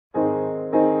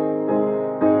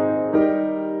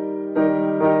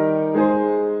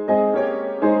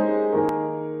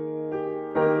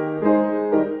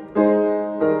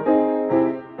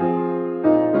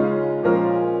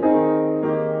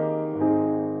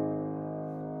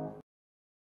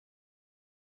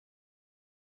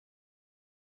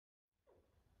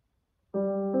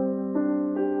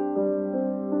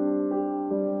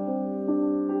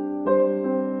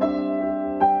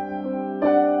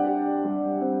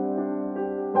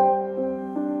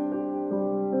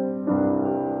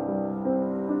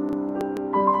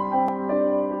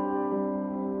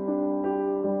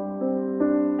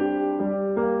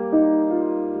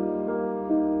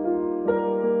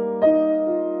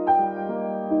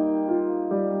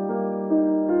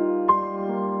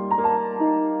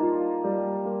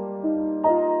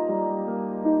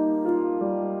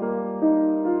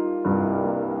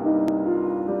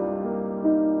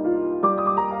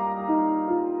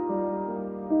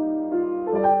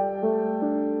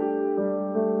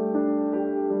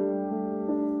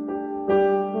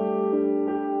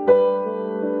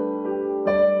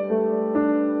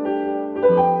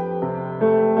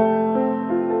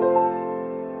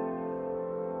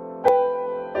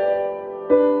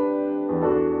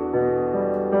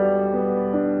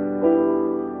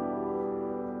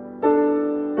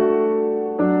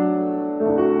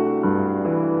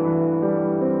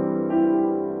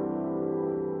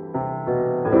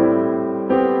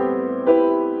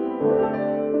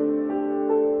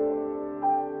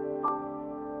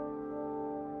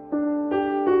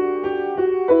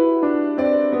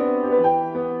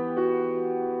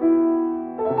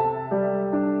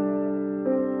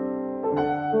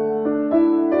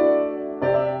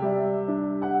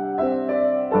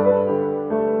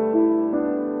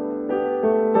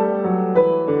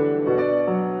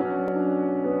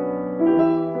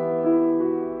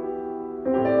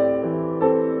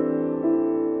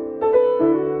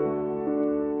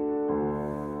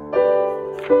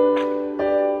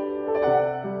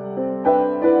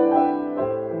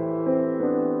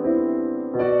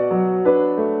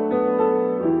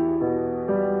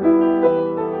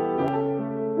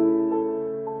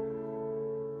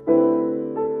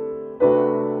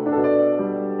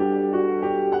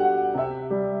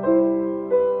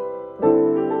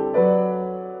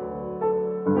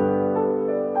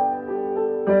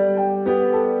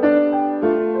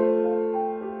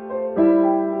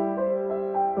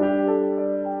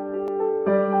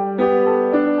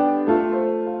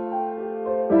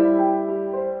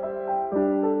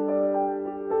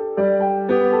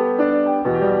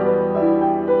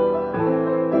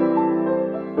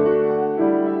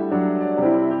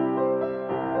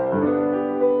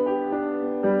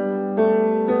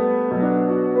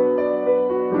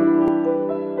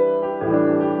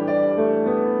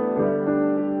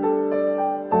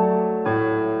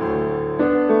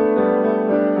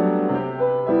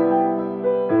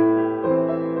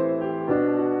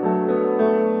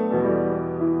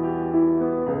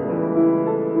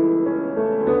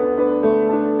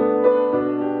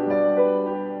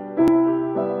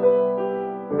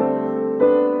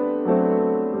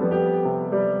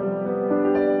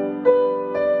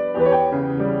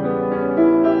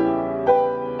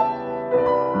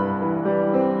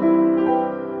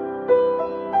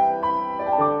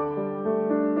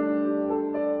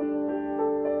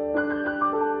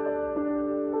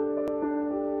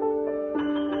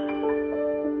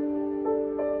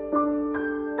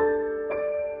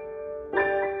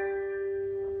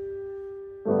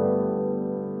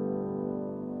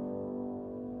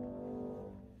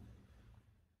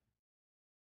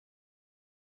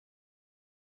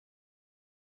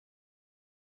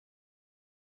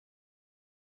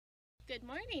Good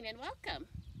morning and welcome.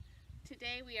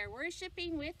 Today we are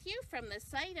worshiping with you from the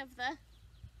site of the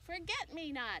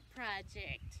Forget-Me-Not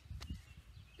Project.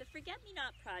 The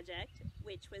Forget-Me-Not Project,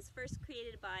 which was first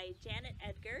created by Janet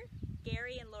Edgar,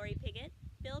 Gary and Lori Piggott,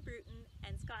 Bill Bruton,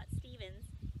 and Scott Stevens,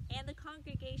 and the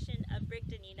congregation of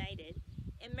Brigden United,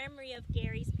 in memory of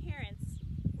Gary's parents,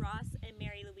 Ross and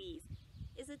Mary Louise,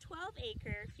 is a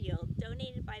 12-acre field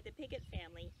donated by the Piggott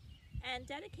family and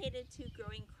dedicated to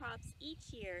growing crops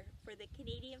each year for the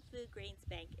Canadian Food Grains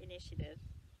Bank initiative.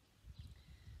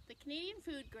 The Canadian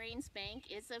Food Grains Bank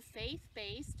is a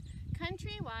faith-based,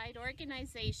 countrywide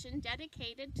organization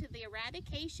dedicated to the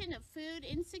eradication of food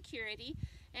insecurity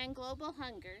and global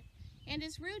hunger, and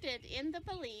is rooted in the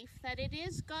belief that it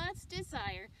is God's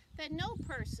desire that no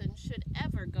person should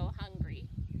ever go hungry.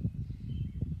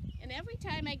 And every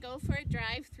time I go for a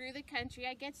drive through the country,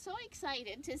 I get so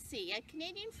excited to see a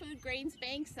Canadian Food Grains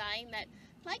Bank sign that,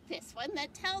 like this one,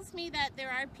 that tells me that there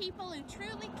are people who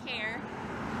truly care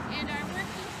and are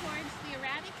working towards the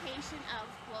eradication of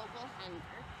global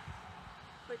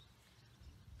hunger.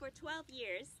 For 12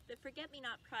 years, the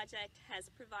Forget-Me-Not Project has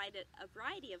provided a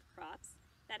variety of crops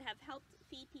that have helped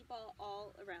feed people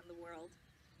all around the world,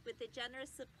 with the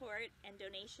generous support and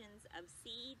donations of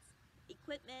seeds,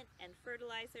 equipment, and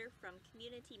fertilizer from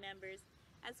community members,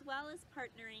 as well as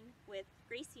partnering with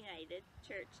Grace United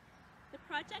Church. The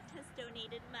project has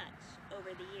donated much over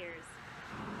the years.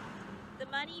 The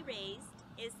money raised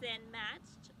is then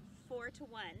matched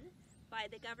 4-to-1 by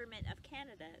the Government of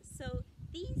Canada, so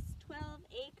these 12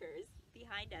 acres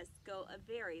behind us go a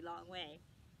very long way.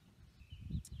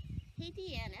 Hey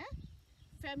Deanna,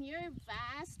 from your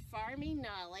vast farming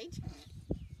knowledge,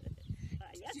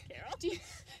 Yes, Carol? Do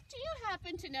you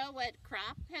happen to know what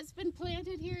crop has been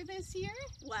planted here this year?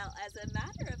 Well, as a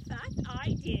matter of fact,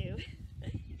 I do.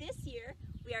 This year,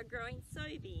 we are growing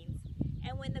soybeans,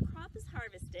 and when the crop is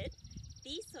harvested,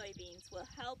 these soybeans will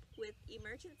help with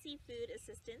emergency food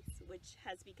assistance, which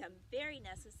has become very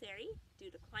necessary due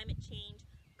to climate change,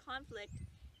 conflict,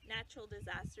 natural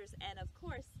disasters, and of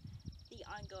course, the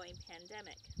ongoing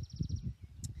pandemic.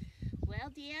 Well,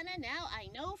 Deanna, now I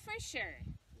know for sure.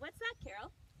 What's that,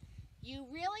 Carol? You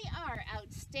really are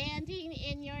outstanding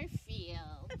in your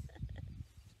field.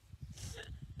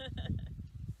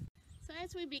 So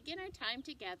as we begin our time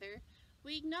together,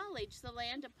 we acknowledge the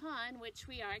land upon which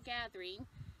we are gathering,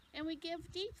 and we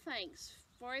give deep thanks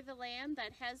for the land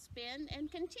that has been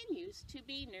and continues to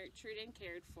be nurtured and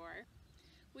cared for.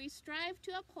 We strive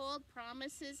to uphold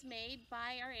promises made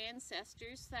by our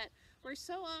ancestors that were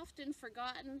so often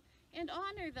forgotten, and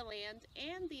honor the land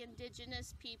and the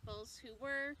Indigenous peoples who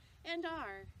were and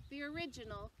are the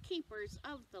original keepers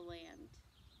of the land.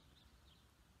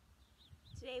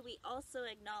 Today we also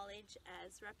acknowledge,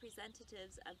 as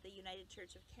representatives of the United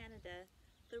Church of Canada,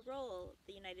 the role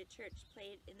the United Church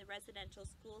played in the residential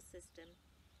school system,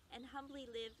 and humbly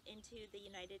live into the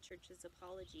United Church's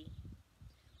apology.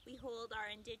 We hold our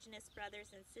Indigenous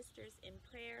brothers and sisters in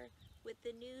prayer with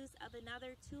the news of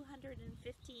another 215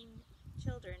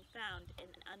 children found in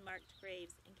unmarked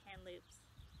graves in Kamloops.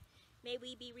 May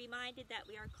we be reminded that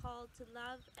we are called to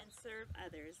love and serve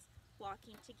others,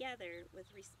 walking together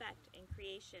with respect in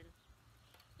creation.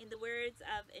 In the words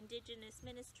of Indigenous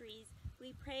Ministries,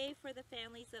 we pray for the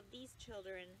families of these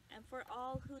children and for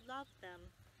all who love them,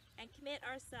 and commit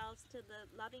ourselves to the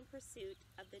loving pursuit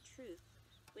of the truth,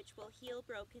 which will heal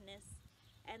brokenness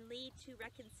and lead to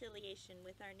reconciliation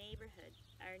with our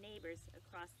neighbors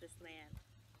across this land.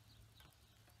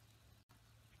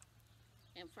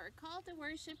 And for our call to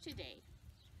worship today,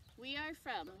 we are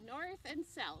from north and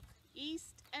south,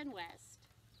 east and west.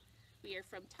 We are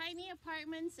from tiny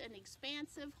apartments and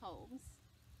expansive homes.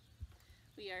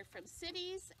 We are from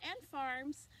cities and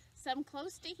farms, some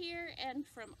close to here and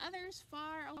from others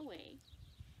far away.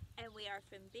 And we are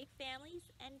from big families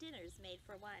and dinners made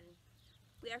for one.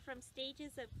 We are from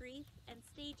stages of grief and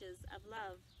stages of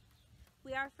love.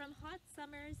 We are from hot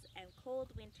summers and cold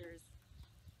winters.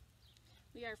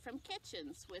 We are from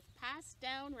kitchens with passed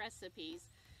down recipes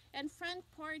and front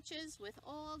porches with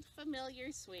old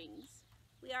familiar swings.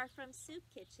 We are from soup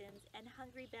kitchens and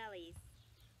hungry bellies.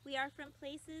 We are from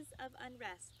places of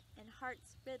unrest and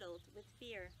hearts riddled with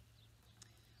fear.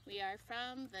 We are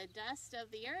from the dust of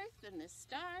the earth and the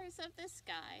stars of the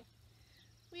sky.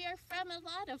 We are from a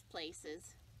lot of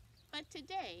places, but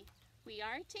today we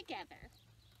are together.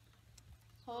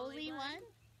 Holy One,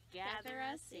 gather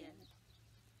us in.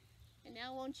 And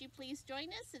now won't you please join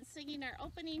us in singing our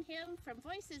opening hymn from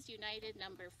Voices United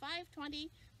number 520,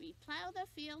 We Plow the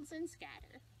Fields and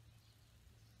Scatter.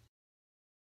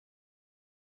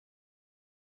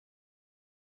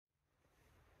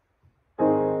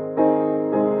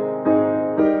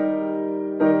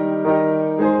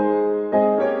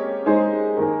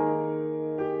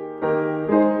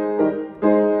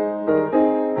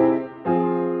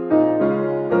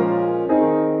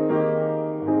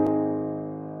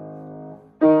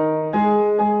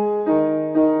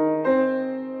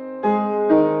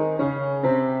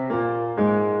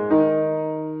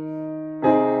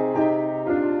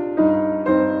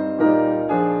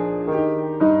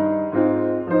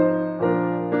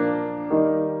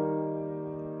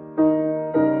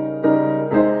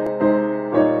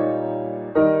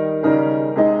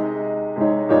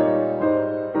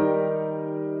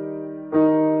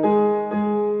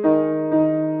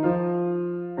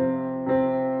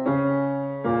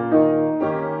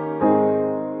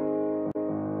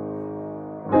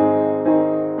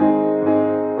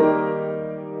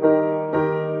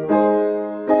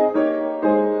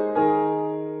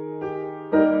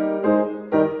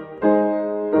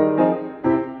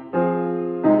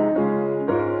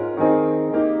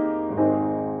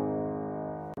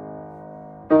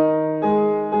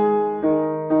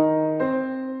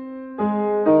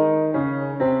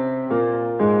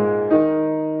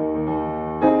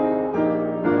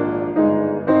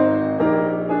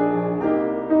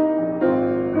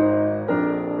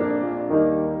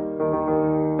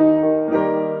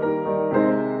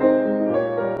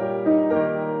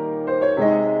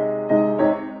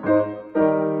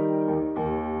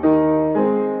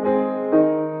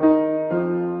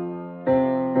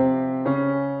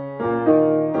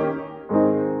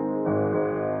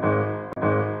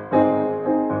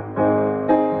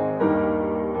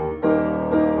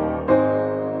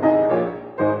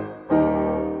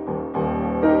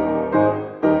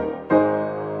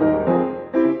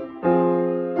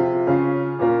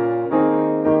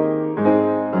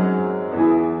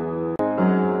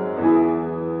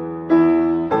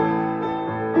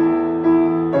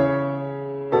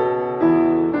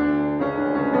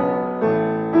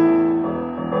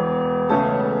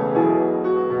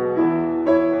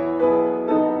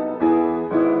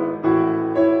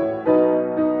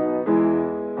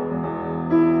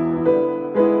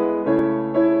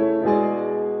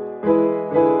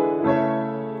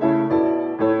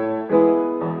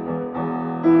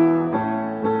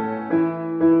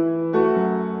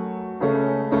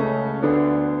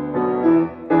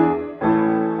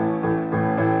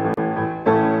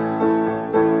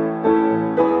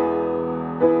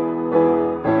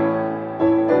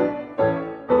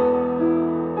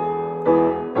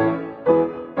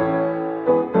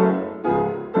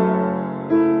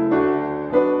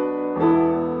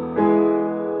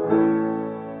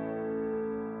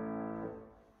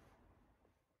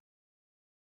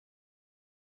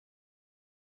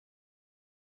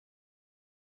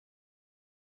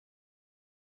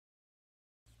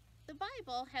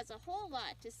 Bible has a whole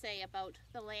lot to say about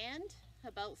the land,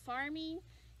 about farming,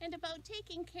 and about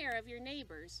taking care of your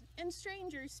neighbors and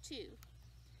strangers too.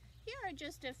 Here are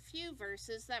just a few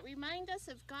verses that remind us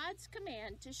of God's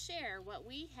command to share what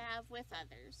we have with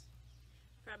others.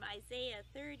 From Isaiah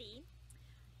 30,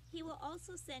 He will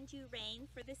also send you rain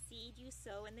for the seed you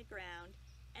sow in the ground,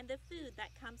 and the food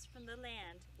that comes from the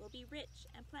land will be rich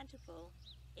and plentiful.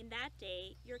 In that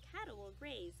day, your cattle will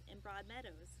graze in broad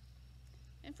meadows.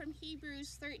 And from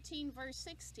Hebrews 13, verse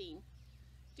 16,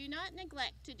 do not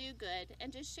neglect to do good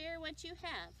and to share what you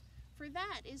have, for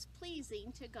that is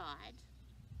pleasing to God.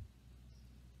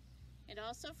 And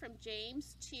also from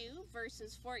James 2,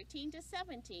 verses 14 to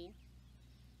 17,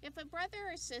 if a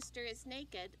brother or sister is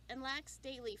naked and lacks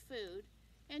daily food,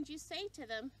 and you say to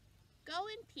them, go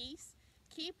in peace,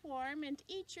 keep warm and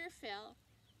eat your fill,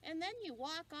 and then you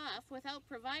walk off without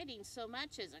providing so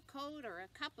much as a coat or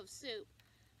a cup of soup,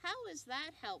 how is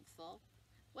that helpful?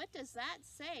 What does that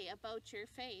say about your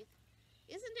faith?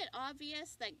 Isn't it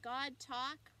obvious that God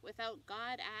talk without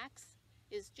God acts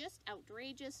is just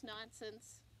outrageous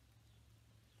nonsense?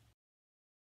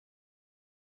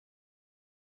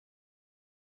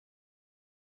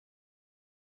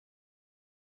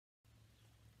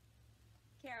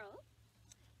 Carol,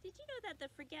 did you know that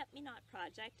the Forget-Me-Not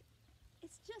project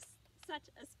is just such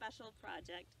a special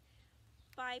project?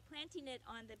 By planting it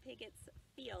on the Pigot's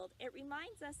field, it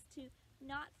reminds us to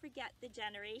not forget the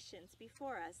generations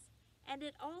before us, and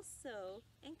it also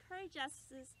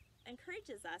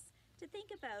encourages us to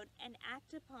think about and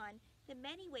act upon the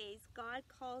many ways God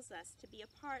calls us to be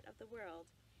a part of the world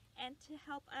and to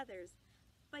help others,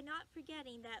 by not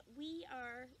forgetting that we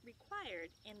are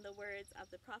required, in the words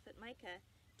of the prophet Micah,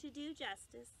 to do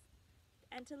justice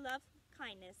and to love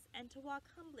kindness and to walk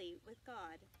humbly with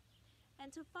God,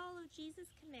 and to follow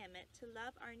Jesus' commandment to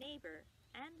love our neighbor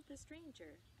and the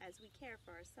stranger as we care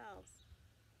for ourselves.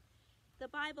 The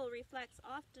Bible reflects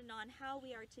often on how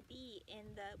we are to be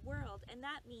in the world, and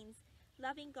that means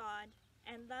loving God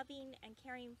and loving and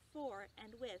caring for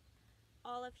and with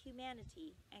all of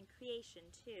humanity and creation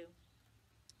too.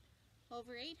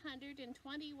 Over 821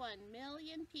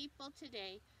 million people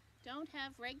today don't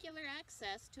have regular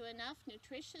access to enough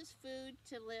nutritious food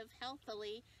to live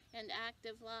healthily and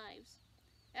active lives.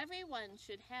 Everyone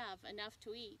should have enough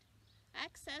to eat.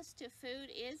 Access to food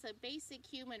is a basic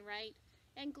human right,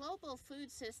 and global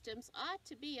food systems ought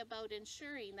to be about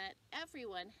ensuring that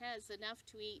everyone has enough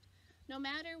to eat, no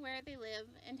matter where they live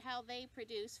and how they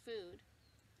produce food.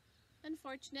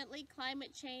 Unfortunately,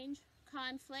 climate change,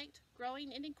 conflict,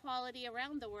 growing inequality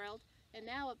around the world, and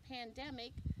now a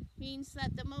pandemic means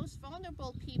that the most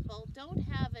vulnerable people don't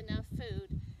have enough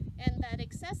food, and that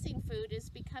accessing food is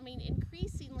becoming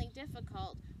increasingly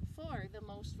difficult for the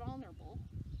most vulnerable.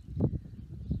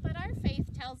 But our faith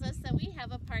tells us that we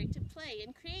have a part to play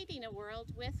in creating a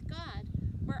world with God,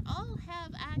 where all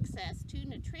have access to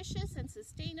nutritious and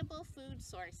sustainable food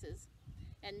sources,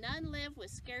 and none live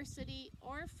with scarcity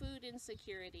or food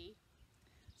insecurity.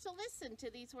 So listen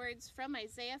to these words from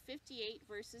Isaiah 58,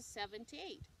 verses 7 to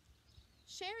 8.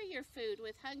 Share your food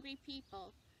with hungry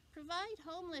people. Provide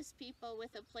homeless people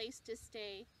with a place to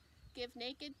stay. Give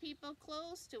naked people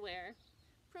clothes to wear.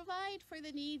 Provide for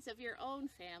the needs of your own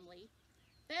family.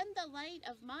 Then the light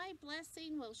of my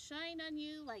blessing will shine on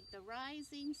you like the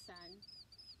rising sun.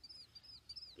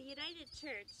 The United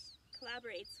Church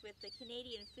collaborates with the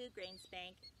Canadian Food Grains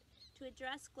Bank to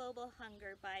address global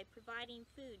hunger by providing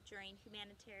food during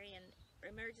humanitarian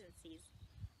emergencies,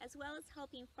 as well as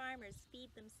helping farmers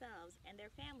feed themselves and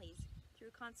their families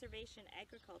through conservation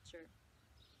agriculture.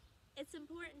 It's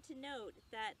important to note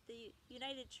that the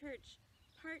United Church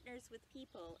partners with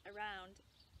people around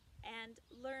and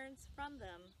learns from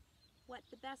them what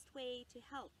the best way to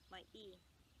help might be.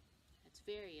 That's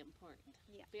very important.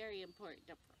 Yeah. Very important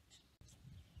approach.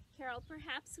 Carol,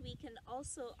 perhaps we can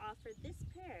also offer this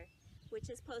prayer, which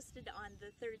is posted on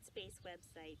the Third Space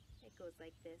website. It goes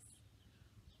like this.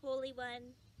 Holy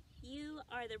One, you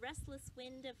are the restless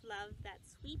wind of love that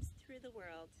sweeps through the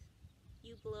world.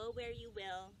 You blow where you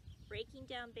will, breaking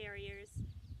down barriers,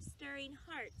 stirring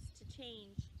hearts to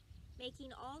change,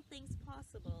 making all things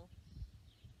possible.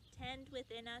 Tend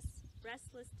within us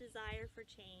restless desire for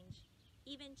change,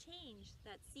 even change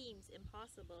that seems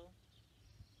impossible.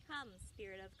 Come,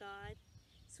 Spirit of God,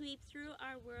 sweep through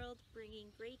our world,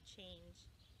 bringing great change.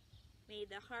 May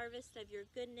the harvest of your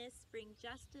goodness bring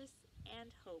justice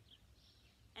and hope,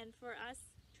 and for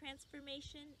us,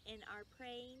 transformation in our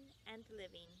praying and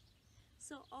living,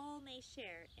 so all may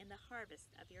share in the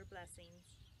harvest of your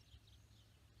blessings.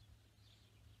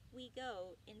 We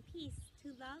go in peace to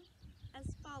love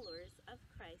as followers of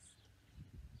Christ.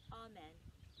 Amen.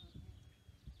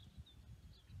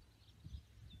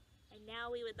 And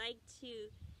now we would like to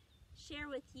share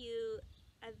with you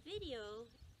a video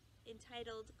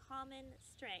entitled Common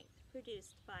Strength,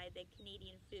 produced by the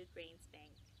Canadian Food Grains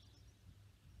Bank.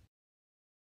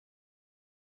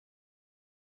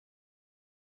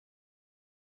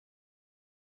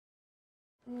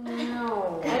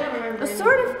 No, I don't remember.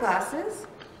 Sort of classes.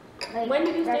 Like, when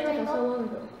did you stay with him so long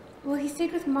ago? Well, he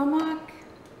stayed with Mama.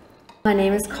 My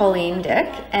name is Colleen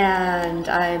Dick, and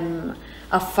I'm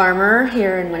a farmer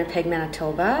here in Winnipeg,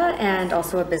 Manitoba, and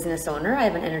also a business owner. I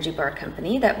have an energy bar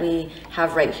company that we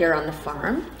have right here on the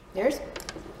farm.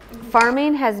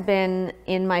 Farming has been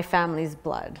in my family's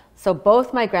blood. So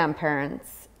both my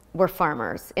grandparents were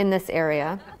farmers in this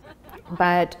area,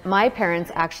 but my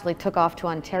parents actually took off to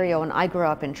Ontario and I grew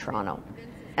up in Toronto.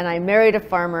 And I married a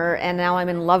farmer and now I'm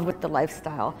in love with the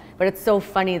lifestyle. But it's so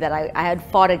funny that I had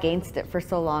fought against it for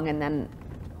so long, and then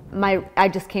I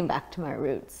just came back to my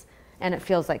roots and it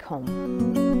feels like home.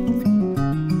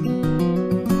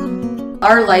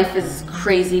 Our life is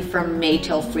crazy from May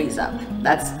till freeze up.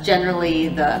 That's generally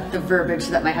the verbiage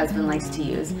that my husband likes to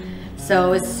use.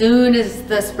 So as soon as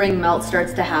the spring melt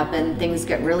starts to happen, things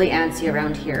get really antsy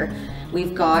around here.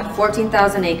 We've got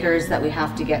 14,000 acres that we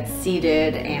have to get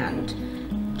seeded and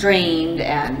drained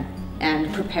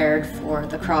and prepared for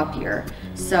the crop year.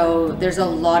 So there's a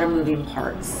lot of moving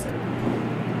parts.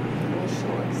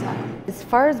 As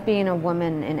far as being a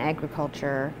woman in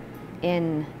agriculture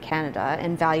in Canada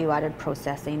and value-added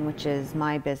processing, which is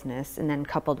my business, and then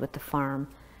coupled with the farm,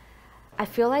 I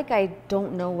feel like I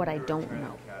don't know what I don't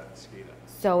know.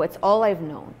 So it's all I've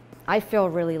known. I feel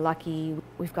really lucky.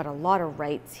 We've got a lot of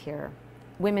rights here.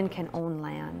 Women can own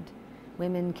land.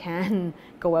 Women can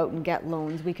go out and get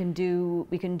loans. We can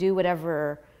do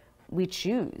whatever we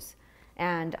choose.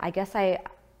 And I guess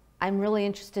I'm really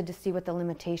interested to see what the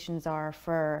limitations are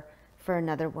for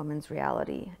another woman's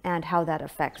reality and how that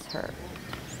affects her.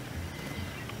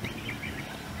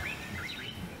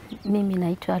 Mimi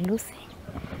naitwa Lucy.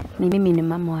 Mimi ni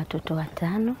mama wa watoto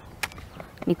watano.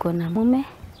 Niko na mume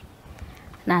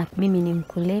na mimi ni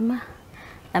mkulima,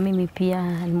 na mimi pia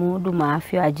ni mhudumu wa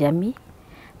afya wa jamii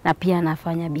na pia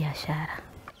nafanya biashara.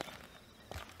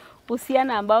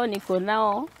 Uhusiano ambao niko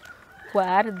nao kwa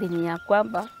ardhi ni ya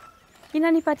kwamba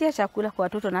inanipatia chakula kwa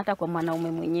watoto na hata kwa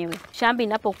mwanaume mwenyewe. Shamba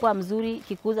inapokuwa mzuri,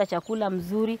 kikuza chakula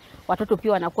mzuri, watoto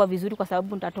pia wanakuwa vizuri kwa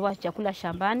sababu nitatoa chakula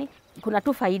shambani. Kuna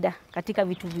tu faida katika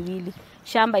vitu viwili.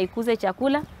 Shamba ikuze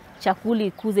chakula, chakula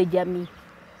ikuze jamii.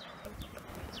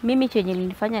 Mimi chenye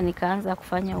nilifanya nikaanza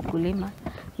kufanya ukulima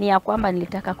ni ya kwamba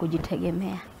nilitaka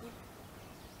kujitegemea.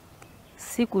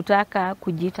 Sikutaka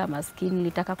kujiita maskini,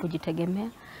 nilitaka kujitegemea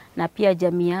na pia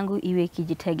jamii yangu iwe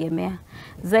kijitegemea.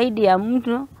 Zaidi ya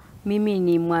mtu, mimi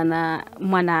ni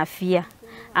mwana afya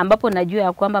ambapo najua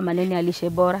ya kwamba maneno ya lishe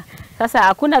bora. Sasa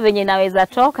hakuna venye naweza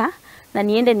toka na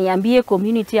niende niambie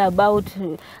community about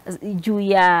juu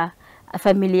ya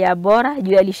familia bora,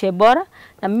 juu ya lishe bora,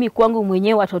 na mimi kwangu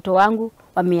mwenyewe watoto wangu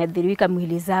wameathirika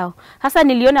mwili zao. Hasa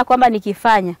niliona kwamba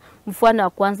nikifanya mfano wa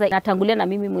kwanza natangulia na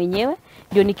mimi mwenyewe,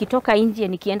 ndio nikitoka nje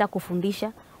nikienda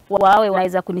kufundisha wawe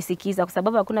waweza kunisikiza, kwa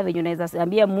sababu hakuna venye unaweza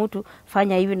ambia mtu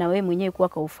fanya hivi na wewe mwenyewe kuwa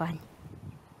kaufanya.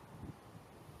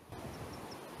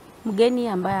 Mgeni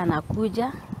ambaye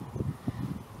anakuja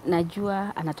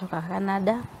najua anatoka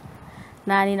Canada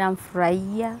na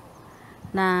ninamfurahia,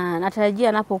 na natarajia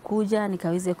anapokuja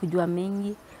nikaweze kujua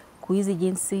mengi kuhusu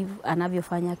jinsi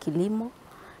anavyofanya kilimo,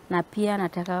 na pia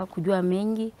nataka kujua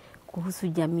mengi kuhusu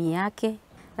jamii yake,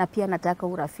 na pia nataka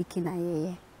urafiki na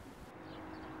yeye.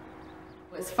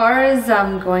 As far as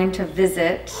going to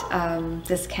visit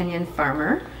this Kenyan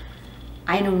farmer,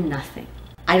 I know nothing.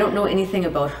 I don't know anything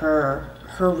about her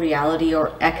reality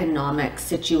or economic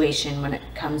situation when it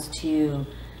comes to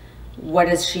what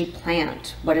does she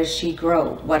plant, what does she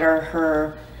grow, what are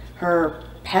her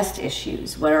pest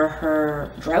issues, what are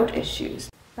her drought issues.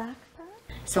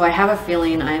 So I have a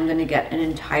feeling I'm going to get an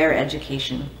entire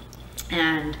education,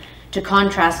 and to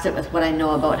contrast it with what I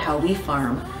know about how we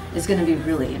farm is going to be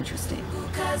really interesting.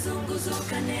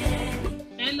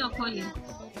 Hello Colin,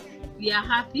 we are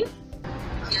happy.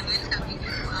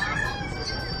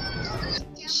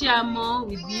 Share more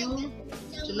with you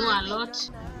to know a lot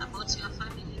about your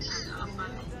family and our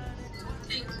family.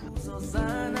 Thank you.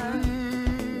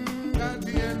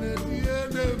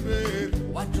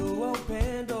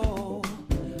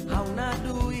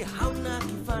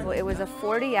 It was a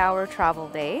 40-hour travel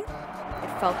day.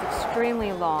 It felt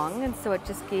extremely long, and so it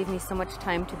just gave me so much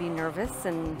time to be nervous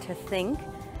and to think.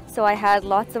 So I had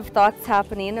lots of thoughts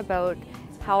happening about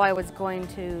how I was going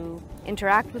to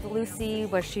interact with Lucy.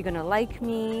 Was she going to like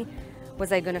me?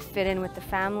 Was I going to fit in with the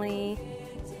family?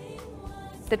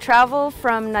 The travel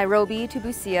from Nairobi to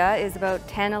Busia is about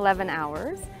 10-11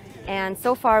 hours. And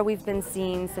so far we've been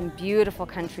seeing some beautiful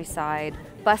countryside,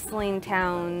 bustling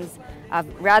towns, a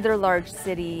rather large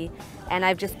city, and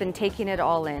I've just been taking it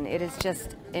all in. It is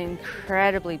just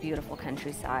incredibly beautiful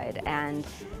countryside, and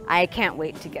I can't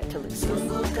wait to get to Lucy.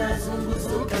 Welcome,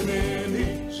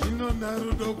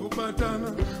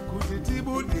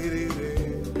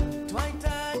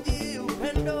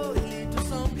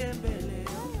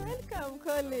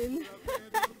 Colin.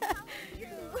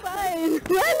 Fine.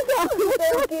 Welcome.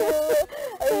 Thank you.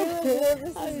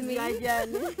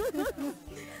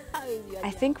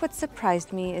 I think what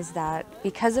surprised me is that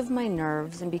because of my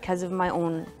nerves and because of my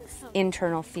own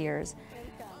internal fears,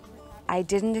 I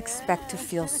didn't expect to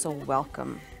feel so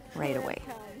welcome right away.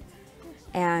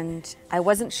 And I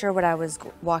wasn't sure what I was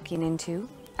walking into.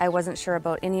 I wasn't sure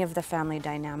about any of the family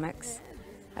dynamics.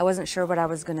 I wasn't sure what I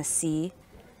was going to see.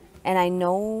 And I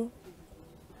know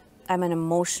I'm an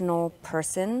emotional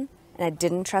person, and I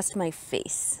didn't trust my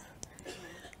face,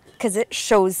 because it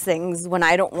shows things when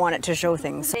I don't want it to show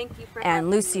things. And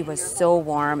Lucy was so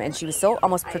warm, and she was so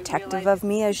almost protective of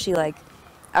me as she like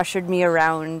ushered me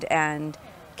around and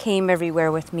came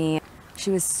everywhere with me.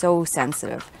 She was so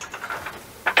sensitive.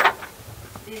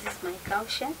 This is my cow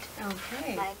shed.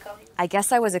 Okay. I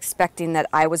guess I was expecting that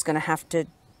I was going to have to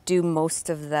do most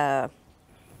of the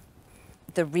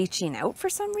reaching out for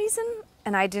some reason,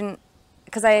 and I didn't,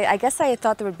 because I guess I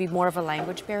thought there would be more of a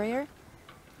language barrier.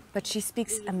 But she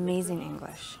speaks amazing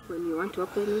English. When you want to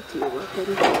open it, you open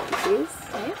it like this.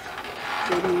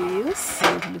 Then you use.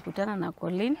 Nilikutana na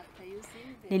Colin.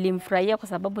 Nilimfurahia kwa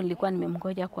sababu nilikuwa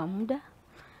nimemgoja kwa muda.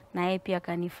 Na yeye pia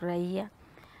kanifurahia.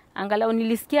 Angalau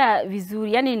nilisikia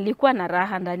vizuri. Yani nilikuwa na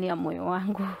raha ndani ya moyo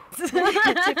wangu.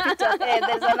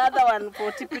 There's another one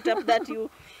for tip it up that you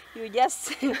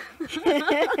just you're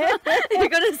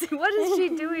gonna see what is she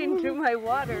doing to my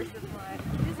water supply.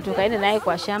 Tukaenda naye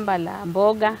kwa shamba la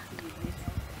mboga.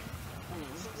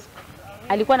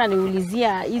 Alikuwa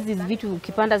ananiulizia hizi vitu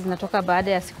ukipanda zinatoka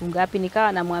baada ya siku ngapi.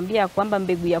 Nikawa namwambia kwamba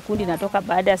mbegu ya kundi inatoka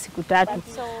baada ya siku 3,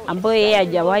 ambayo yeye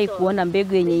hajawahi kuona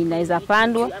mbegu yenye inaweza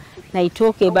pandwa na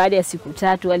itoke baada ya siku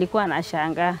 3. Alikuwa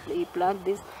anashangaa.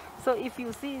 So if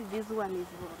you see, this one is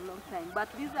for a long time, but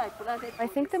these are planted. I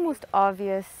think the most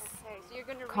obvious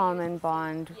common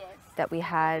bond that we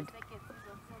had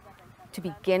to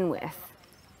begin with,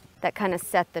 that kind of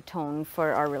set the tone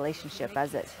for our relationship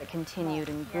as it continued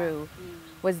and grew,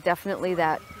 was definitely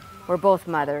that we're both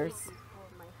mothers.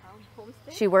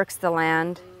 She works the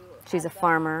land, she's a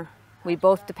farmer. We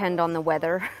both depend on the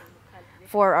weather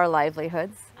for our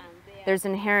livelihoods. There's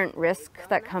inherent risk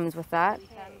that comes with that.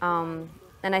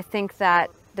 And I think that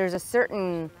there's a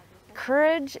certain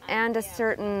courage and a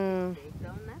certain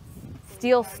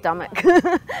steel stomach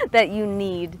that you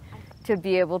need to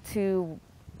be able to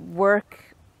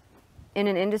work in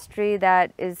an industry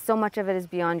that is so much of it is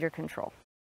beyond your control.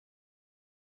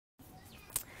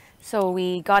 So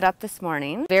we got up this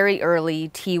morning, very early,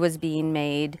 tea was being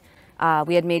made.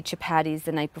 We had made chapatis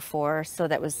the night before, so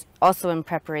that was also in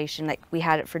preparation. Like we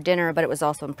had it for dinner, but it was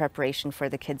also in preparation for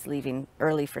the kids leaving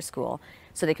early for school.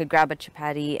 So they could grab a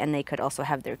chapati and they could also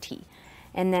have their tea.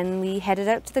 And then we headed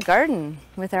out to the garden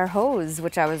with our hose,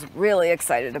 which I was really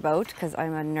excited about because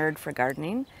I'm a nerd for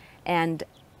gardening. And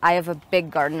I have a big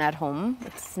garden at home.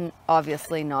 It's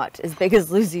obviously not as big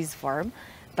as Lucy's farm,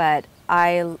 but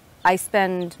I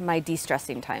spend my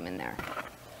de-stressing time in there.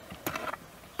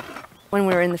 When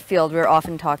we were in the field, we were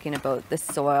often talking about the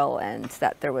soil and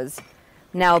that there was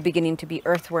now beginning to be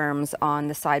earthworms on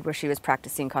the side where she was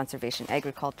practicing conservation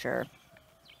agriculture.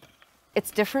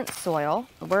 It's different soil.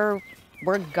 We're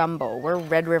gumbo, we're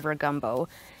Red River gumbo,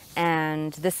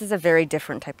 and this is a very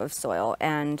different type of soil.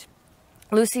 And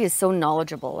Lucy is so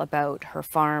knowledgeable about her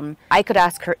farm. I could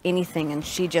ask her anything and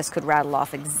she just could rattle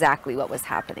off exactly what was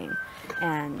happening.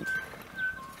 And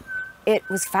it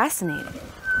was fascinating.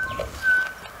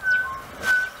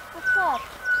 What's up?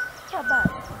 How about?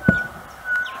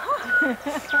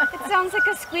 It sounds like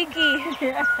a squeaky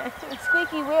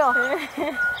wheel.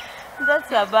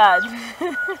 That's a bird.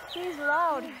 He's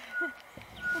loud.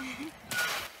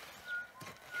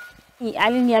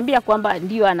 Aliniambia kwamba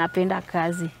ndio anapenda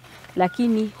kazi,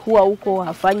 lakini huwa huko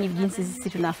hafanyi jinsi sisi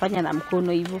tunafanya na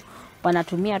mkono hivyo.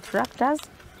 Wanatumia tractors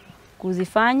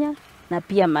kuzifanya na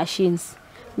pia machines.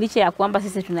 Licha ya kwamba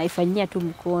sisi tunaifanyia tu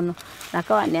mkono. Na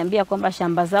kawa ananiambia kwamba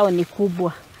shamba zao ni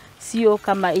kubwa. Sio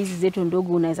kama hizi zetu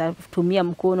ndogo unaweza kutumia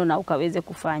mkono na ukaweze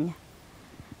kufanya.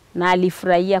 Na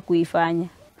alifurahia kuifanya.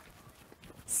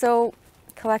 So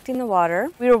collecting the water.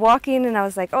 We were walking and I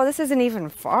was like, oh, this isn't even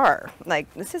far. Like,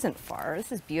 this isn't far.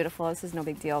 This is beautiful. This is no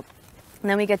big deal. And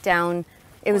then we get down.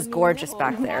 It was gorgeous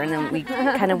back there. And then we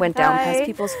kind of went down past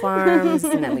people's farms.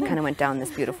 And then we kind of went down this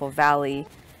beautiful valley,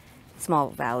 small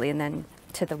valley, and then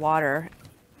to the water.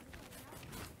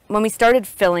 When we started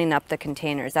filling up the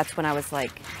containers, that's when I was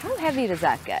like, how heavy does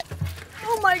that get?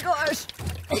 Oh my gosh.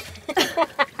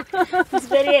 It's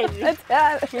very heavy.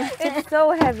 It's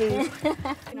so heavy.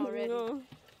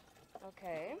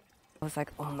 Okay. I was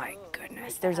like, oh my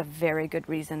goodness, there's a very good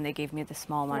reason they gave me the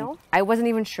small one. No? I wasn't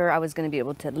even sure I was going to be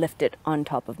able to lift it on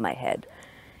top of my head.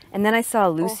 And then I saw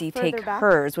Lucy take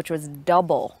hers, which was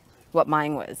double what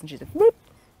mine was. And she's like, whoop.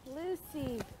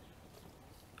 Lucy.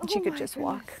 And she could just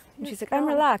walk. And she's like, I'm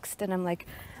relaxed. And I'm like,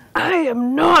 I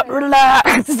am not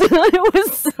relaxed. It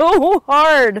was so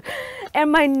hard.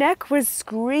 And my neck was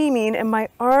screaming and my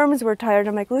arms were tired.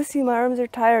 I'm like, Lucy, my arms are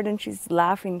tired. And she's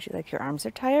laughing. She's like, your arms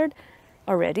are tired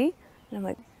already? And I'm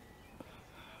like,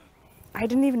 I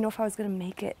didn't even know if I was going to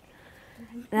make it.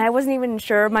 And I wasn't even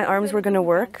sure my arms were going to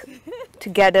work to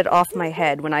get it off my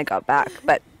head when I got back.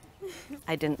 But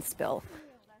I didn't spill.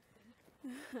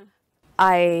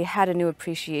 I had a new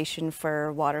appreciation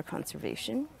for water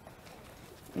conservation.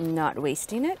 Not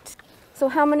wasting it. So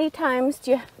how many times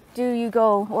do you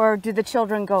go, or do the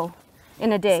children go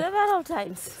in a day? Several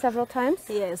times. Several times?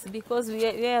 Yes, because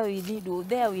there we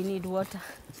need water.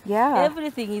 Yeah.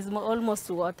 Everything is almost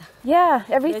water. Yeah,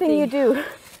 everything you do.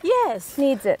 Yes.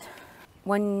 Needs it.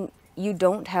 When you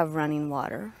don't have running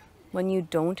water, when you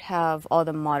don't have all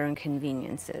the modern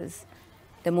conveniences,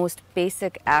 the most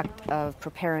basic act of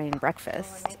preparing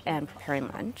breakfast and preparing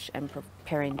lunch and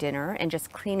preparing dinner and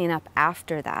just cleaning up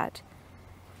after that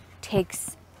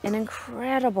takes an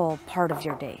incredible part of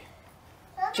your day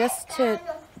just to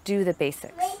do the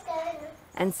basics.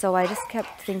 And so I just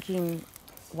kept thinking,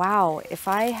 wow, if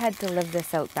I had to live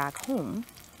this out back home,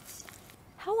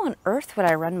 how on earth would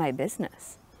I run my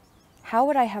business? How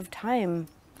would I have time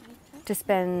to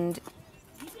spend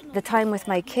the time with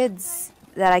my kids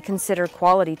that I consider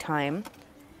quality time?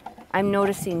 I'm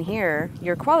noticing here,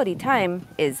 your quality time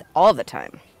is all the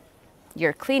time.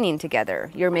 You're cleaning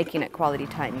together, you're making it quality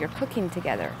time, you're cooking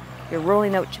together, you're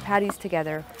rolling out chapatis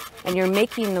together, and you're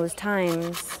making those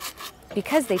times,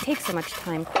 because they take so much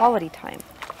time, quality time.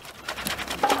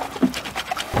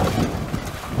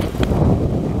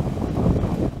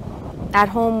 At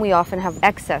home, we often have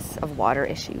excess of water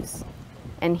issues,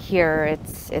 and here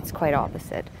it's quite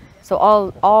opposite. So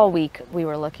all week we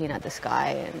were looking at the sky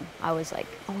and I was like,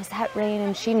 oh, is that rain?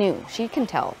 And she knew, she can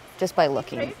tell just by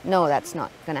looking. No, that's not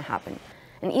gonna happen.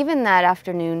 And even that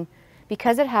afternoon,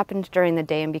 because it happened during the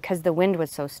day and because the wind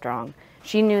was so strong,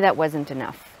 she knew that wasn't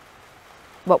enough.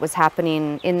 What was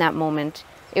happening in that moment,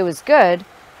 it was good,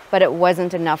 but it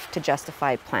wasn't enough to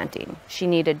justify planting. She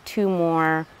needed 2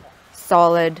 more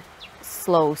solid,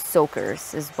 slow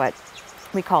soakers is what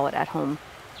we call it at home,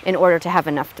 in order to have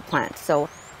enough to plant. So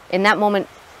in that moment,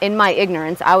 in my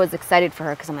ignorance, I was excited for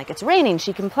her because I'm like, it's raining,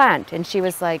 she can plant. And she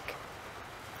was like,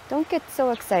 don't get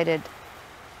so excited.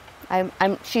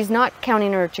 She's not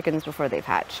counting her chickens before they've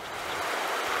hatched.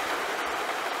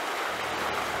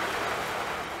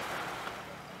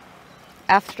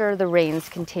 After the rains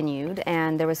continued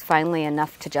and there was finally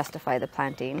enough to justify the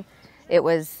planting, it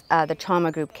was the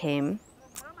trauma group came,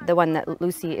 the one that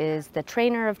Lucy is the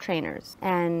trainer of trainers.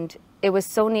 And it was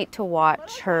so neat to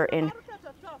watch her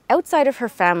outside of her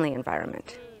family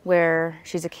environment, where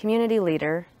she's a community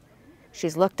leader,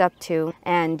 she's looked up to,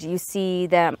 and you see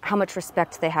them, how much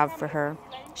respect they have for her.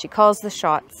 She calls the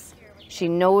shots, she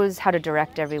knows how to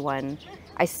direct everyone.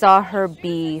 I saw her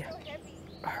be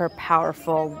her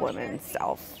powerful woman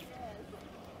self,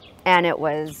 and it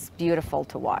was beautiful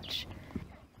to watch.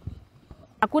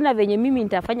 Hakuna venye mimi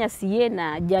nitafanya CA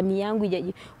na jamii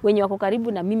yangu wenye wako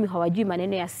karibu na mimi hawajui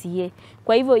maneno ya CA.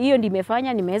 Kwa hivyo hiyo ndio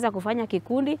nimeweza kufanya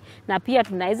kikundi, na pia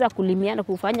tunaweza kulimiana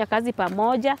kufanya kazi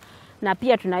pamoja, na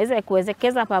pia tunaweza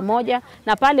kuwezekeza pamoja,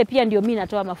 na pale pia ndio mimi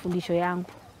natoa mafundisho yangu.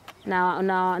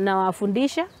 Na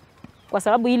wafundisha kwa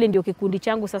sababu ile ndio kikundi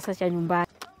changu sasa cha nyumbani.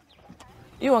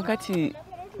 Hiyo wakati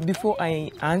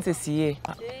before aanze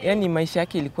CA, yani maisha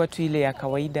yake ilikuwa tu ile ya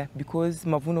kawaida because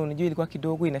mavuno unajua ilikuwa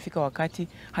kidogo, inafika wakati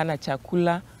hana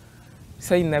chakula,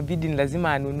 sasa inabidi ni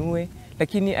lazima anunue,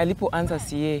 lakini alipoanza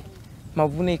CA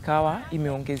mavuno ikawa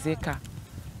imeongezeka.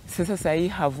 Sasa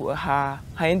sasa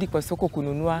haendi kwa soko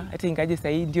kununua, hata ingaje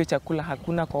sasa ndio chakula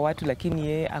hakuna kwa watu, lakini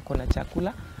yeye ako na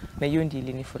chakula, na hiyo ndio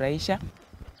ilinifurahisha.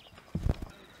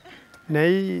 Na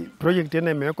hii project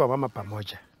tena imewekwa mama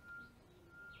pamoja.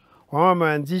 Wao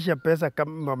wameanzisha pesa,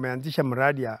 kama wameanzisha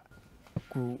mradi ya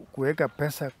kuweka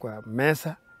pesa kwa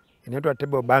mesa inaitwa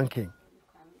table banking.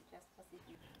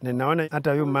 Ninaona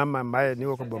hata huyu mama ambaye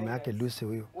niko kwa boma yake Lucy,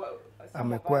 huyu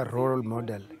amekuwa role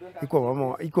model.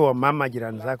 Iko mama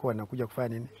jirani zako wanakuja kufanya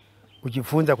nini?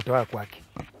 Kujifunza kutoka kwake.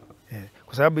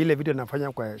 Kwa sababu ile vitu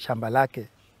nafanya kwa shamba lake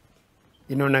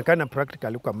inaonekana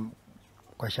practical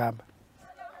kwa shamba.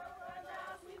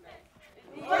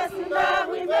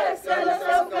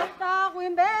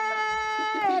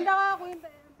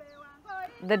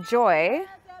 The joy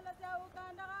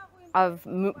of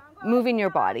moving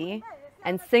your body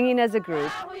and singing as a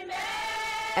group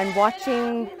and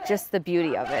watching just the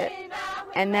beauty of it,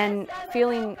 and then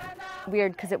feeling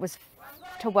weird because it was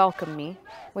to welcome me,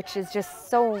 which is just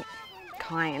so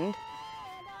kind,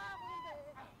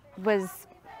 was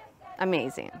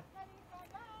amazing.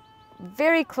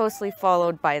 Very closely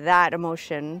followed by that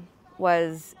emotion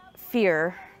was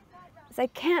fear, because I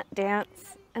can't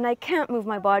dance and I can't move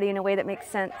my body in a way that makes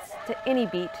sense to any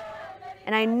beat.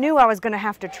 And I knew I was gonna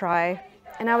have to try.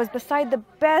 And I was beside the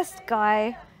best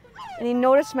guy, and he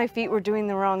noticed my feet were doing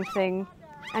the wrong thing.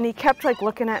 And he kept like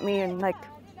looking at me and like,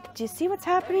 do you see what's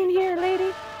happening here,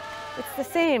 lady? It's the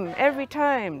same every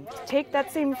time. Take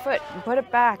that same foot and put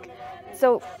it back.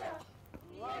 So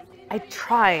I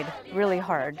tried really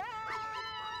hard.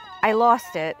 I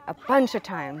lost it a bunch of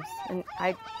times, and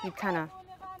he'd kind of,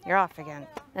 you're off again.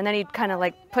 And then he'd kind of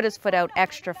like put his foot out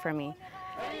extra for me.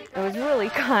 It was really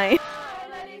kind.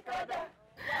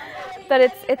 But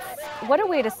it's what a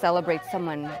way to celebrate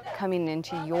someone coming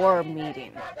into your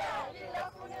meeting.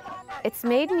 It's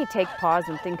made me take pause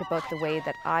and think about the way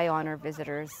that I honor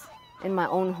visitors in my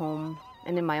own home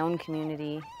and in my own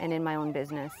community and in my own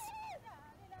business.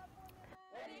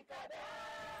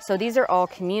 So these are all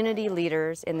community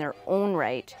leaders in their own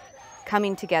right,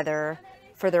 coming together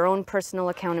for their own personal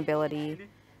accountability,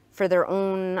 for their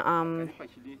own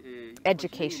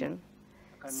education.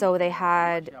 So they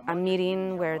had a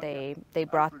meeting where they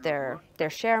brought their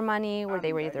share money, where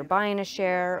they were either buying a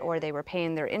share or they were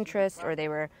paying their interest or they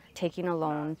were taking a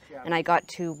loan, and I got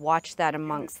to watch that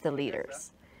amongst the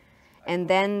leaders. And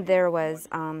then there was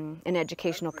an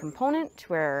educational component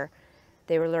where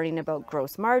they were learning about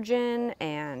gross margin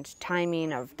and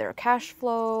timing of their cash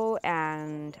flow,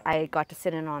 and I got to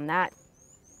sit in on that.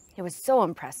 It was so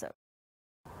impressive.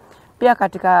 Pia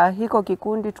katika hiko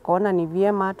kikundi tukaona ni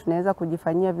vyema tunaweza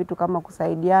kujifanyia vitu kama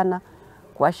kusaidiana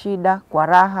kwa shida, kwa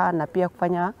raha na pia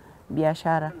kufanya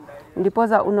biashara.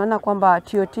 Ndipoza unaona kwamba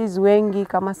TOTs wengi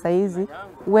kama saizi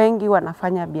wengi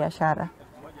wanafanya biashara.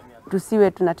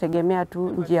 Tusiwe tunategemea tu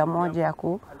njia moja ya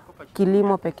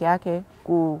kilimo peke yake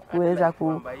kuweza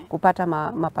kupata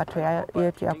mapato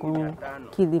yetu ya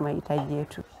kukidhi mahitaji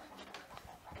yetu.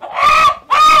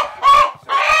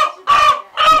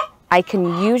 I can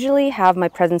usually have my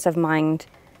presence of mind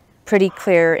pretty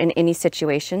clear in any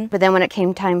situation, but then when it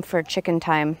came time for chicken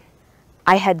time,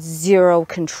 I had zero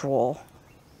control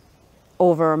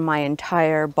over my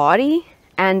entire body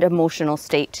and emotional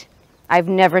state. I've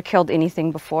never killed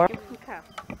anything before. Okay.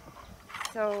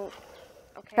 So,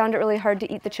 found it really hard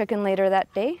to eat the chicken later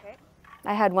that day.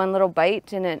 I had one little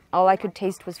bite and all I could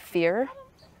taste was fear.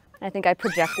 I think I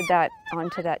projected that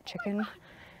onto that chicken.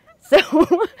 So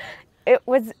it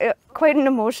was quite an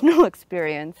emotional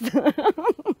experience,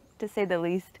 to say the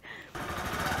least.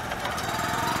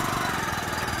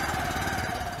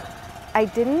 I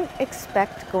didn't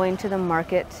expect going to the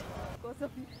market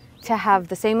to have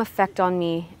the same effect on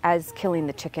me as killing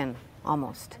the chicken,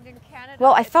 almost.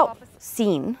 Well, I felt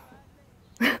seen,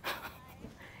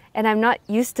 and I'm not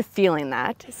used to feeling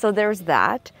that, so there's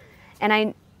that.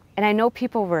 And I know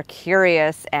people were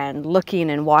curious and looking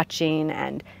and watching,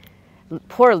 and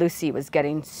poor Lucy was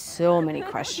getting so many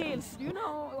questions. You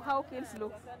know how kids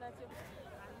look.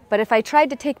 But if I tried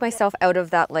to take myself out of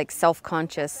that like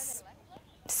self-conscious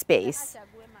space,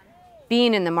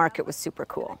 being in the market was super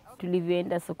cool.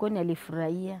 Tulivyoenda sokoni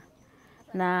alifurahia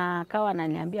na akawa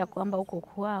ananiambia kwamba huko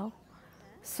kwao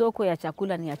soko ya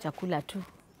chakula ni ya chakula tu.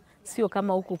 Sio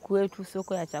kama huku kwetu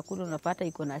soko ya chakula unapata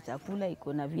iko na chakula,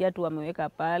 iko na viatu wameweka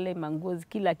pale, manguo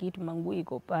kila kitu manguo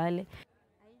iko pale.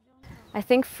 I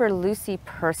think for Lucy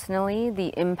personally,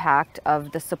 the impact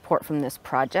of the support from this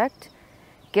project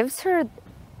gives her,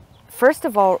 first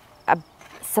of all,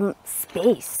 some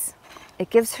space. It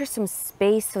gives her some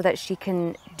space so that she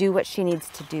can do what she needs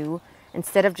to do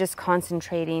instead of just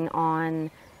concentrating on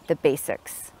the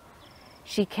basics.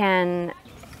 She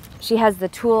has the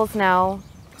tools now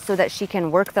so that she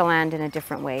can work the land in a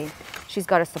different way. She's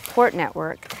got a support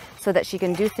network so that she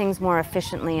can do things more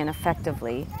efficiently and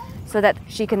effectively, so that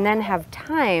she can then have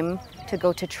time to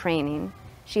go to training.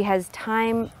 She has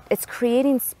time, it's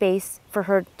creating space for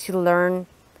her to learn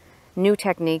new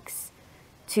techniques,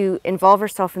 to involve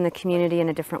herself in the community in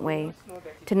a different way,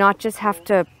 to not just have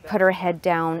to put her head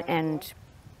down and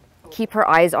keep her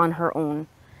eyes on her own.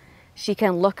 She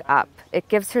can look up. It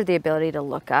gives her the ability to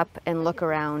look up and look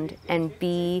around and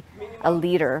be a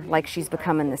leader like she's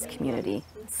become in this community.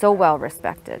 So well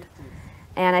respected.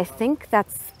 And I think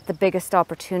that's the biggest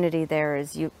opportunity there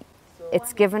is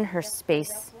it's given her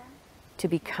space to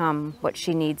become what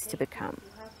she needs to become.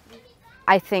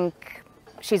 I think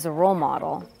she's a role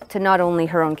model to not only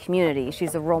her own community,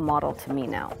 she's a role model to me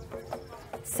now.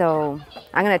 So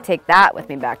I'm going to take that with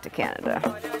me back to Canada.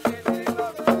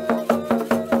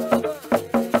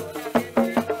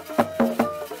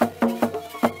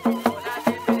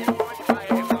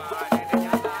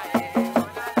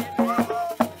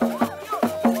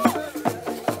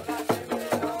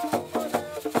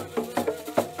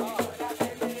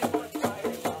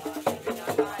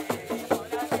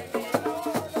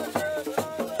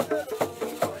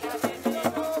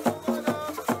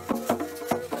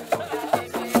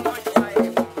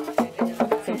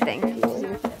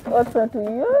 Also to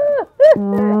you.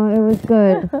 Oh, it was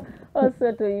good.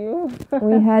 Also to you.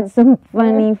 We had some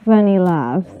funny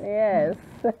laughs. Yes.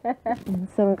 And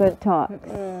some good talks.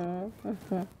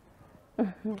 You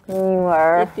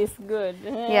were. It is good.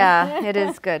 Yeah, it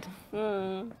is good.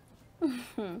 It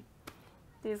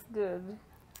is good.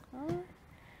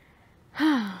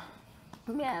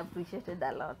 Me, I appreciated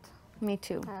a lot. Me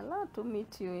too. A lot to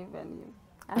meet you, even you.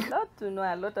 A lot to know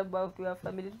a lot about your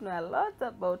family, to know a lot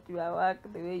about your work,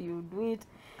 the way you do it.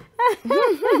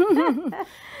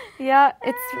 Yeah,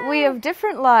 we have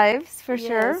different lives for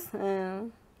Yes. sure.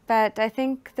 But I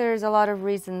think there's a lot of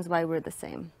reasons why we're the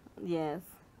same. Yes,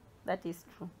 that is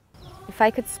true. If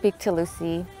I could speak to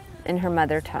Lucy in her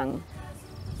mother tongue,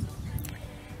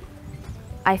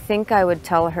 I think I would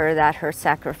tell her that her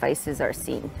sacrifices are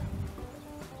seen.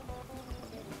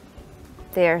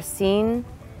 They are seen.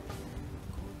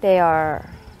 They are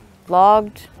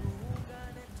logged,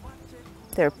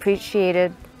 they're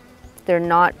appreciated, they're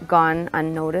not gone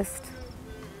unnoticed.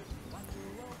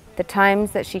 The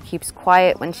times that she keeps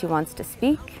quiet when she wants to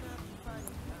speak,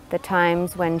 the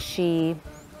times when she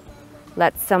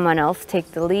lets someone else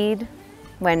take the lead,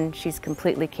 when she's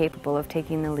completely capable of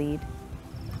taking the lead,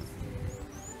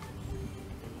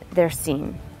 they're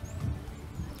seen.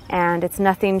 And it's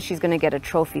nothing she's going to get a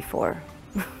trophy for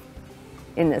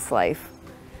in this life.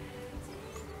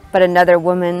 But another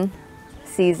woman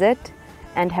sees it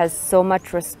and has so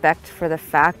much respect for the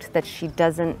fact that she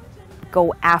doesn't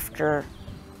go after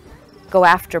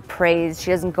praise.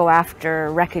 She doesn't go after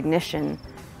recognition.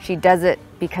 She does it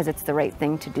because it's the right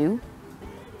thing to do.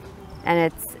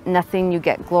 And it's nothing you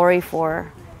get glory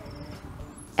for.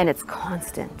 And it's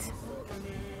constant.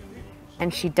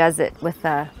 And she does it with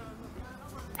a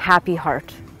happy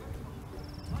heart.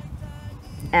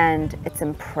 And it's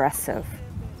impressive.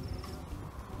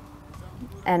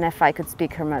 And if I could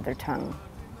speak her mother tongue,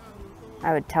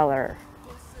 I would tell her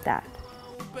that.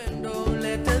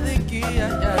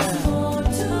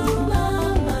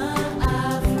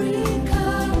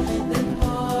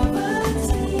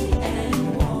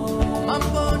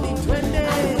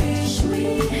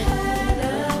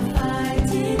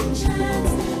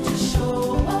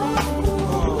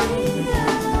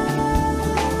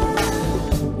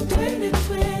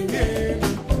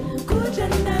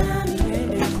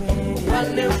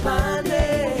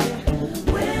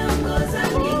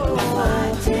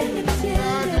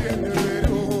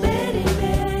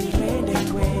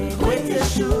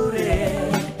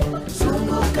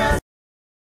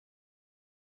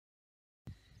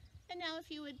 And now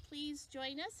if you would please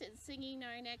join us in singing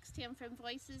our next hymn from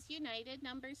Voices United,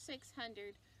 number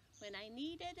 600, When I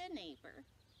Needed a Neighbor.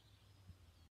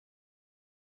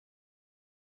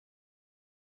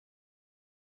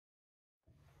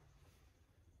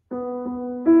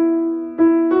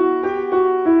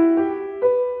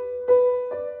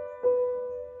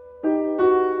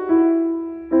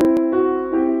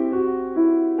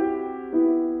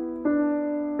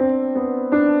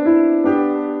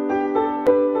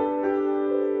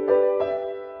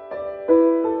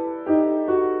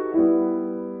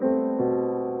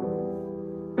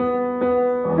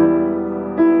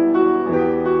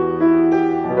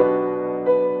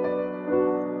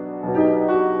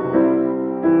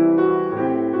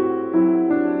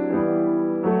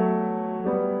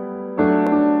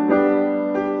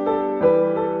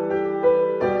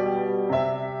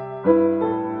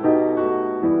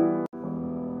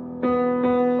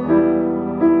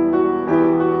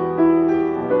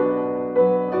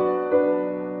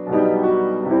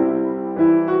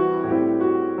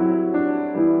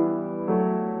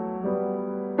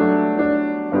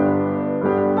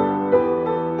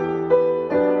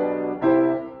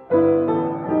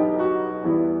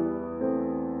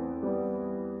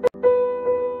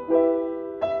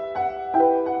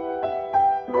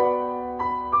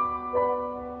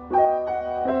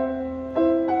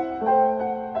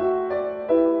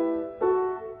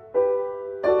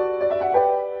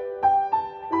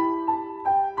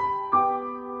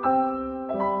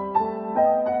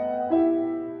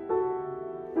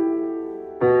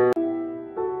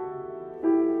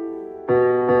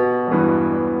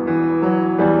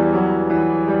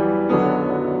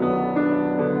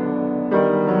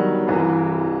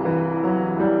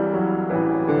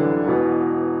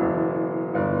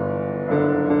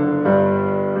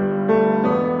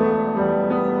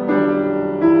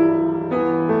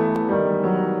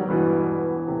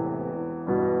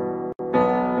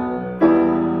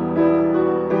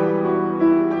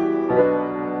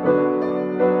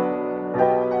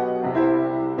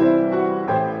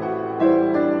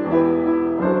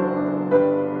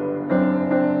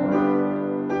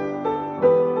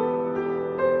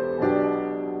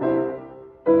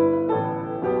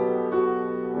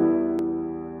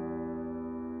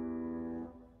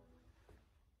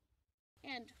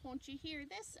 And won't you hear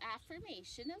this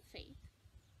affirmation of faith?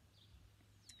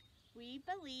 We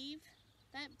believe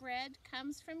that bread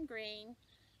comes from grain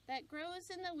that grows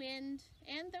in the wind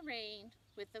and the rain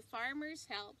with the farmer's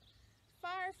help,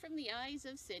 far from the eyes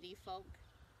of city folk.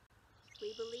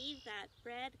 We believe that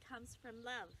bread comes from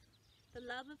love, the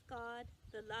love of God,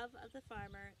 the love of the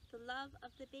farmer, the love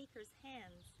of the baker's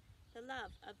hands, the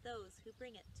love of those who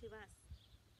bring it to us.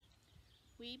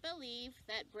 We believe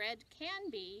that bread can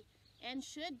be and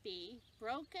should be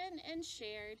broken and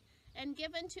shared and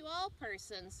given to all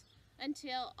persons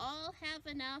until all have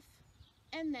enough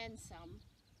and then some.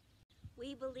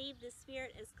 We believe the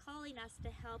Spirit is calling us to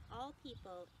help all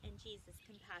people in Jesus'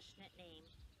 compassionate name.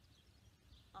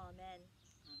 Amen.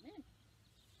 Amen.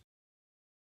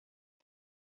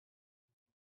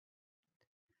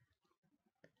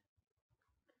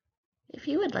 If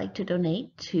you would like to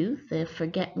donate to the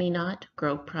Forget Me Not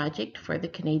Grow project for the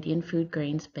Canadian Food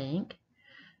Grains Bank,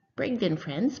 Brigden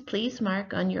friends, please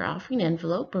mark on your offering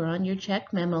envelope or on your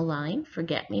check memo line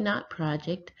Forget Me Not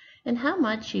project and how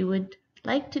much you would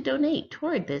like to donate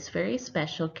toward this very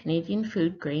special Canadian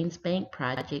Food Grains Bank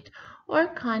project, or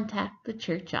contact the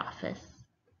church office.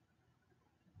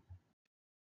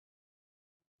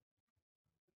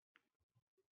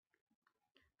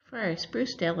 For our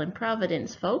Sprucedale and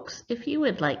Providence folks, if you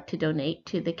would like to donate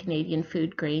to the Canadian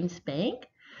Food Grains Bank,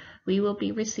 we will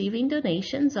be receiving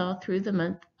donations all through the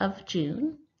month of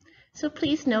June. So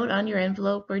please note on your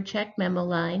envelope or check memo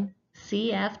line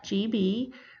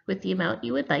CFGB with the amount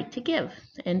you would like to give,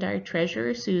 and our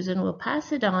treasurer Susan will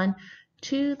pass it on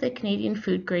to the Canadian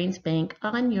Food Grains Bank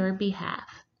on your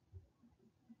behalf.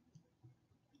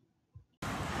 So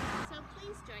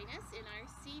please join us in our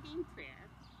seeding prayer.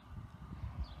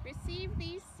 Receive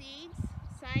these seeds,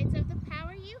 signs of the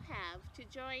power you have to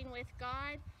join with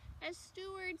God as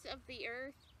stewards of the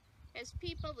earth, as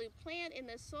people who plant in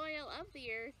the soil of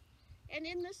the earth and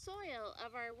in the soil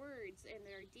of our words and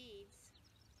our deeds.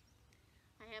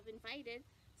 I have invited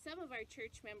some of our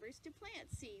church members to plant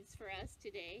seeds for us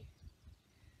today.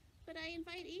 But I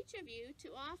invite each of you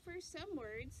to offer some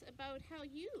words about how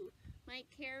you might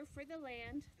care for the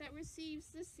land that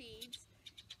receives the seeds,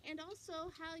 and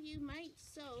also how you might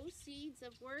sow seeds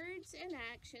of words and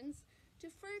actions to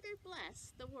further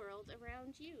bless the world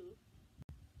around you.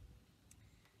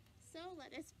 So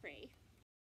let us pray.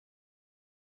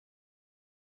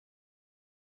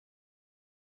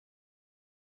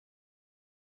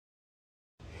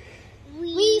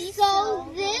 We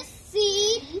sow this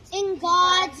seed in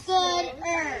God's good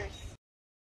earth.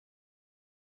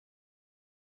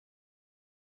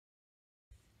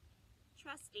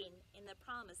 Trusting in the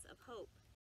promise of hope.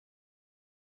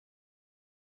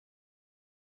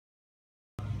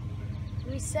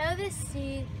 We sow this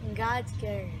seed in God's good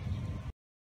earth.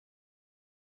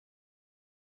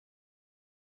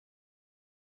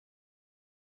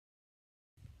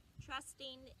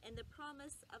 Trusting in the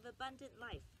promise of abundant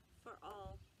life for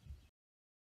all.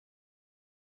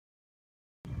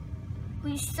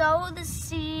 We sow the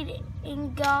seed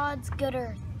in God's good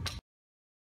earth.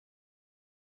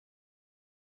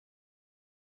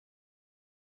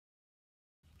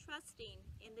 Trusting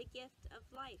in the gift of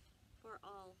life for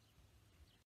all.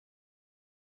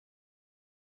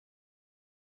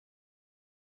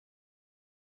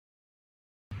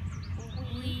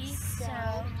 We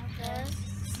sow the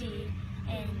seed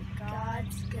in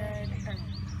God's good earth.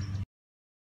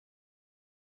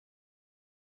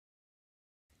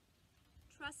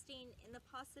 Trusting in the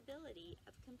possibility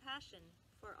of compassion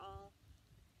for all.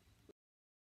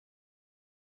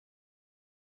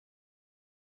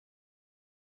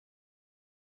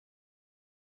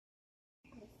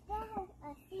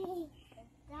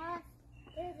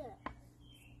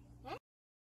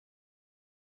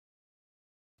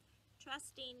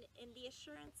 Trusting in the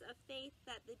assurance of faith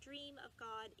that the dream of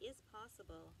God is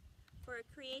possible for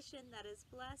a creation that is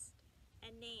blessed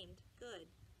and named good.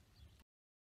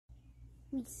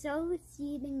 We sow the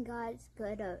seed in God's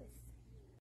good earth.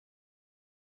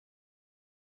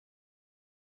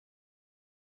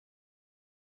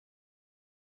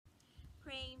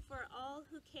 Praying for all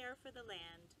who care for the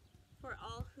land, for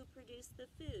all who produce the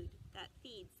food that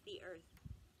feeds the earth.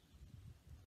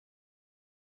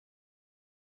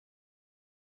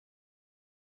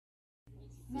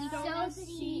 We sow the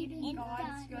seed in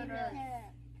God's good earth.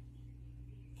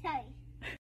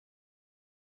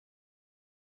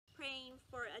 Praying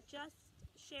for a just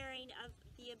sharing of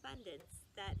the abundance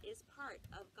that is part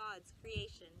of God's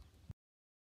creation.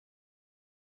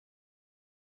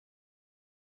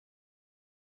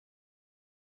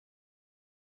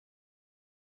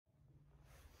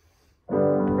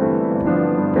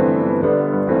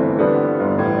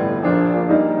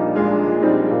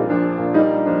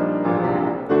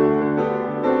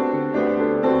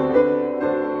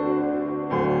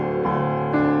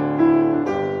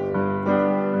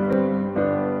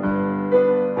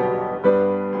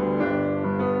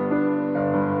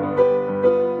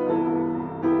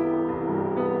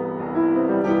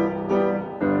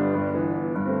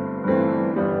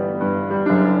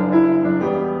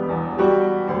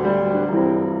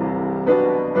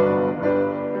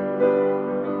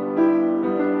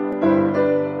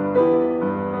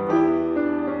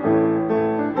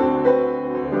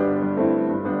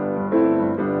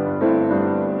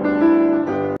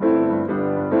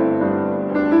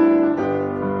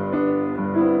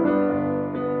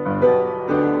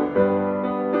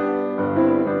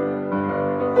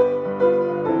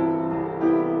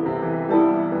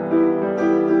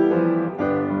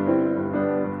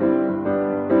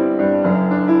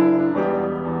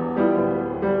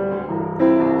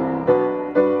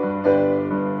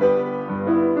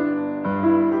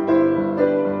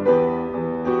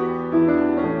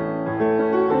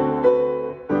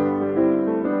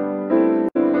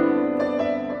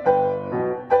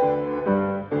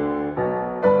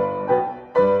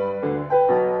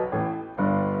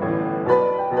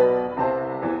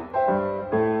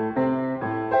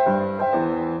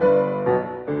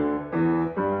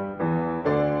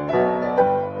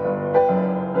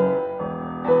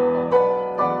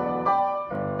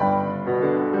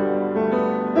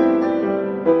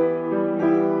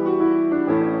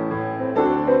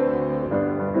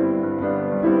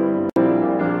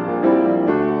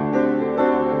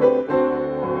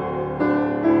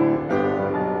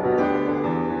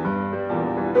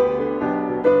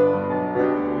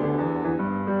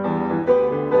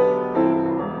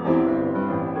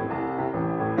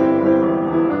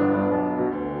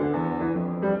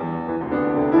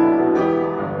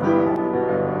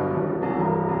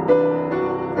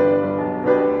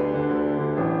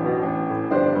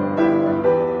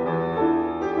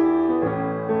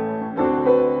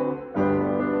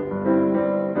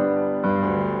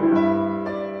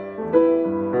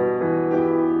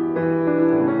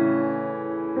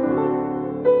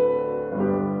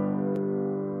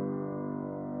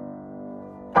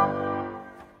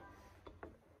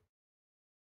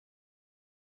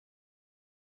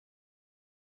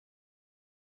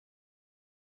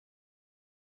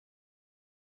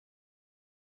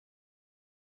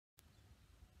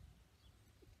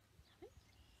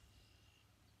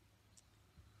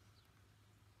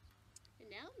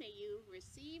 Now may you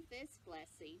receive this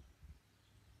blessing.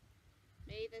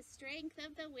 May the strength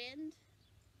of the wind,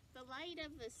 the light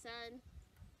of the sun,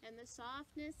 and the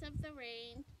softness of the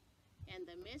rain, and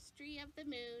the mystery of the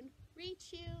moon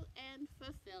reach you and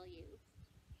fulfill you.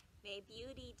 May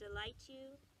beauty delight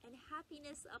you, and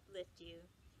happiness uplift you.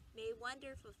 May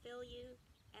wonder fulfill you,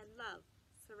 and love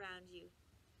surround you.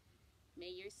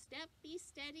 May your step be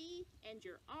steady, and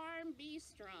your arm be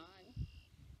strong.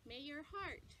 May your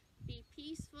heart be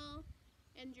peaceful,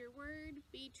 and your word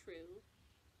be true.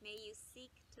 May you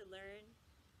seek to learn,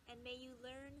 and may you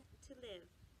learn to live.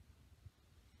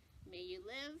 May you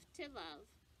live to love,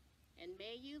 and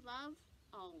may you love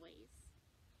always.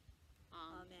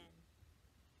 Amen.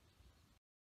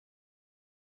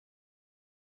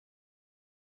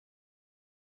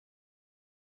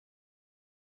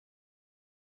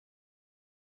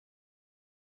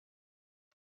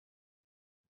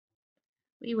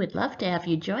 We would love to have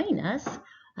you join us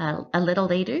a little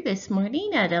later this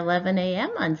morning at 11 a.m.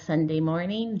 on Sunday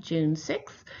morning, June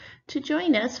 6th, to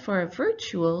join us for a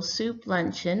virtual soup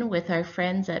luncheon with our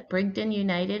friends at Brigden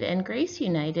United and Grace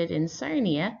United in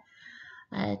Sarnia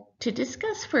to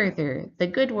discuss further the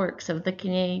good works of the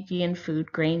Canadian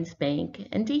Food Grains Bank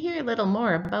and to hear a little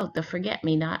more about the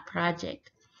Forget-Me-Not project.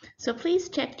 So please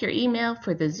check your email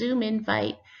for the Zoom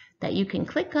invite that you can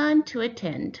click on to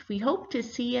attend. We hope to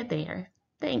see you there.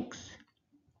 Thanks.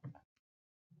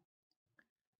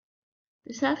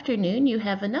 This afternoon, you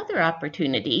have another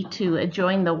opportunity to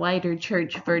join the wider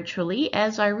church virtually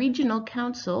as our regional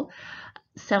council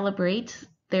celebrates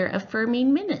their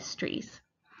affirming ministries.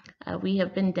 We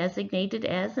have been designated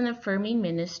as an affirming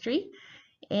ministry,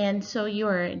 and so you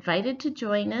are invited to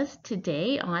join us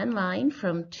today online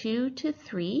from 2 to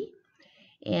 3,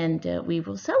 and we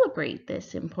will celebrate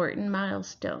this important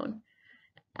milestone.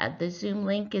 The Zoom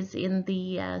link is in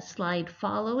the slide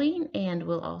following and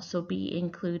will also be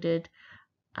included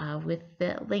with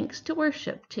the links to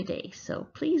worship today. So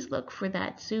please look for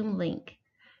that Zoom link,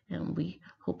 and we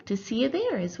hope to see you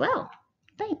there as well.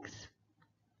 Thanks.